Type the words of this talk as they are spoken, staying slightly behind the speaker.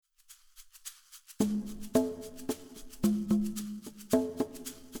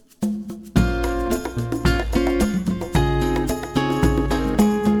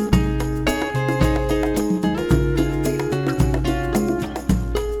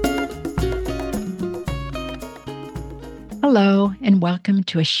Hello, and welcome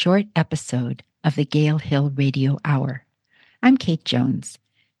to a short episode of the Gale Hill Radio Hour. I'm Kate Jones,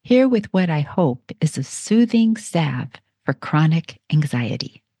 here with what I hope is a soothing salve for chronic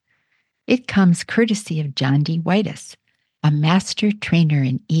anxiety. It comes courtesy of John D. Whitus, a master trainer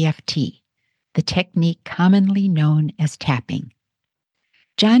in EFT, the technique commonly known as tapping.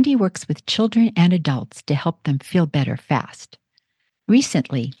 John D. works with children and adults to help them feel better fast.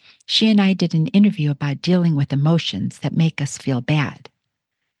 Recently, she and I did an interview about dealing with emotions that make us feel bad.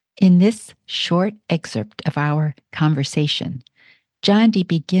 In this short excerpt of our conversation, John D.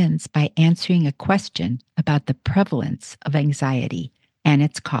 begins by answering a question about the prevalence of anxiety and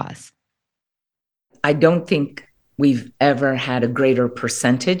its cause. I don't think we've ever had a greater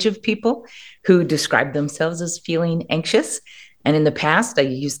percentage of people who describe themselves as feeling anxious. And in the past, I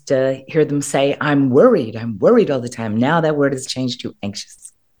used to hear them say, I'm worried all the time. Now that word has changed to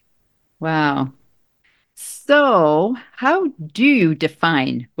anxious. Wow. So, how do you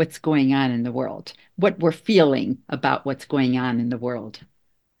define what's going on in the world? What we're feeling about what's going on in the world?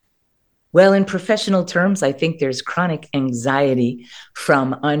 Well, in professional terms, I think there's chronic anxiety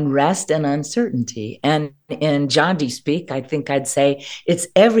from unrest and uncertainty. And in John D. speak, I think I'd say it's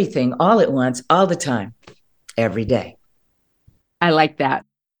everything all at once, all the time, every day. I like that.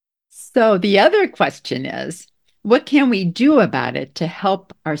 So the other question is, what can we do about it to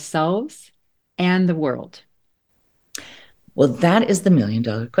help ourselves and the world? Well, that is the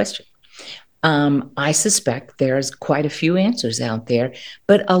million-dollar question. I suspect there's quite a few answers out there,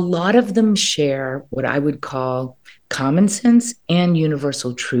 but a lot of them share what I would call common sense and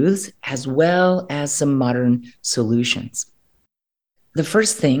universal truths, as well as some modern solutions. The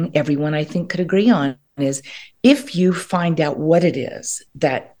first thing everyone, I think, could agree on is if you find out what it is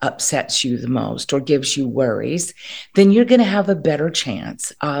that upsets you the most or gives you worries, then you're going to have a better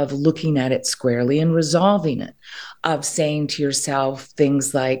chance of looking at it squarely and resolving it, of saying to yourself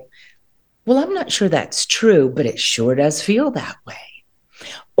things like, well, I'm not sure that's true, but it sure does feel that way.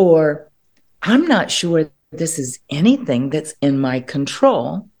 Or I'm not sure this is anything that's in my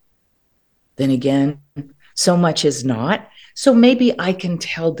control. Then again, so much is not. So maybe I can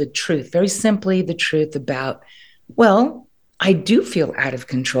tell the truth, very simply the truth about, well, I do feel out of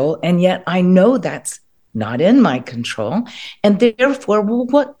control, and yet I know that's not in my control. And therefore, well,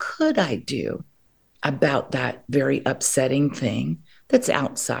 what could I do about that very upsetting thing that's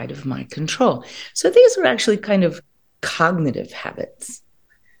outside of my control? So these are actually kind of cognitive habits.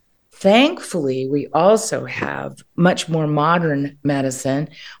 Thankfully, we also have much more modern medicine,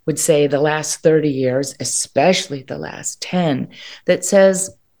 would say the last 30 years, especially the last 10, that says,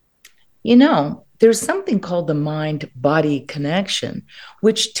 there's something called the mind-body connection,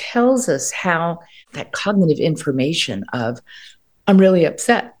 which tells us how that cognitive information of, I'm really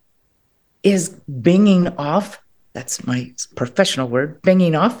upset, is binging off. That's my professional word,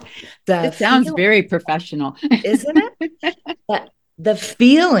 binging off. It sounds very professional. Isn't it? But the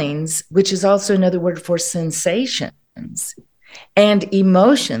feelings, which is also another word for sensations and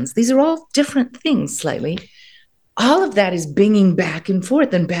emotions, these are all different things slightly. All of that is binging back and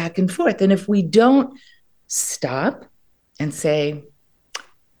forth and back and forth. And if we don't stop and say,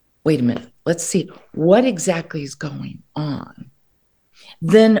 wait a minute, let's see what exactly is going on,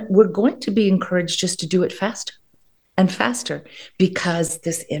 then we're going to be encouraged just to do it faster and faster, because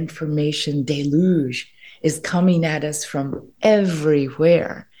this information deluge is coming at us from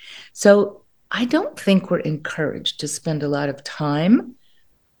everywhere. So I don't think we're encouraged to spend a lot of time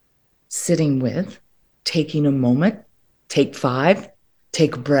sitting with, taking a moment, take 5,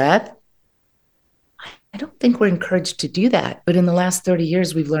 take a breath. I don't think we're encouraged to do that. But in the last 30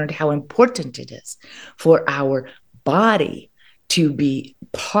 years, we've learned how important it is for our body to be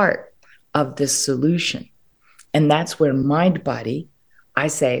part of this solution. And that's where mind-body, I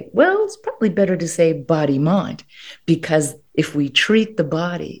say, well, it's probably better to say body-mind, because if we treat the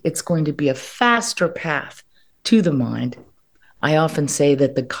body, it's going to be a faster path to the mind. I often say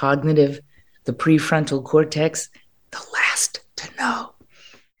that the cognitive, the prefrontal cortex, the last to know,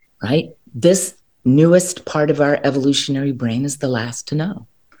 right? This newest part of our evolutionary brain is the last to know.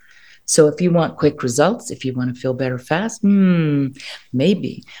 So if you want quick results, if you want to feel better fast,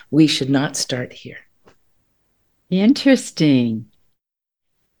 maybe we should not start here. Interesting.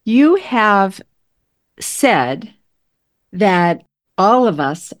 You have said that all of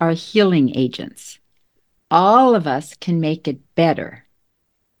us are healing agents. All of us can make it better.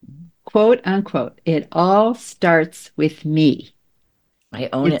 Quote unquote, it all starts with me. I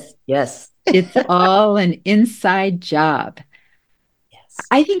own it. Yes. It's all an inside job. Yes.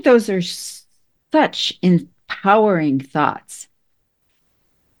 I think those are such empowering thoughts.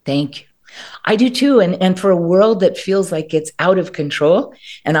 Thank you. I do too. And for a world that feels like it's out of control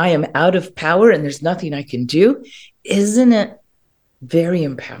and I am out of power and there's nothing I can do, isn't it very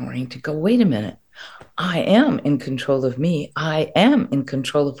empowering to go, wait a minute, I am in control of me. I am in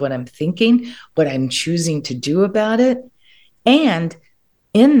control of what I'm thinking, what I'm choosing to do about it. And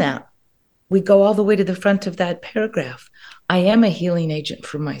in that, we go all the way to the front of that paragraph. I am a healing agent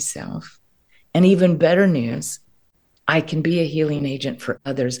for myself. And even better news, I can be a healing agent for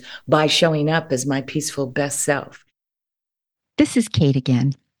others by showing up as my peaceful best self. This is Kate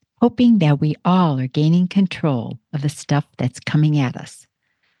again, hoping that we all are gaining control of the stuff that's coming at us.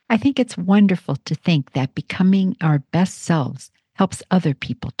 I think it's wonderful to think that becoming our best selves helps other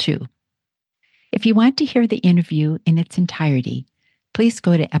people too. If you want to hear the interview in its entirety, please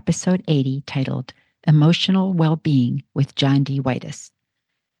go to episode 80 titled Emotional Well-Being with John D. Whitus.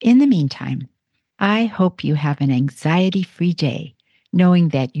 In the meantime, I hope you have an anxiety-free day, knowing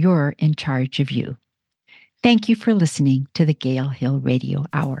that you're in charge of you. Thank you for listening to the Gail Hill Radio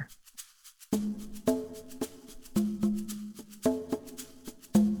Hour.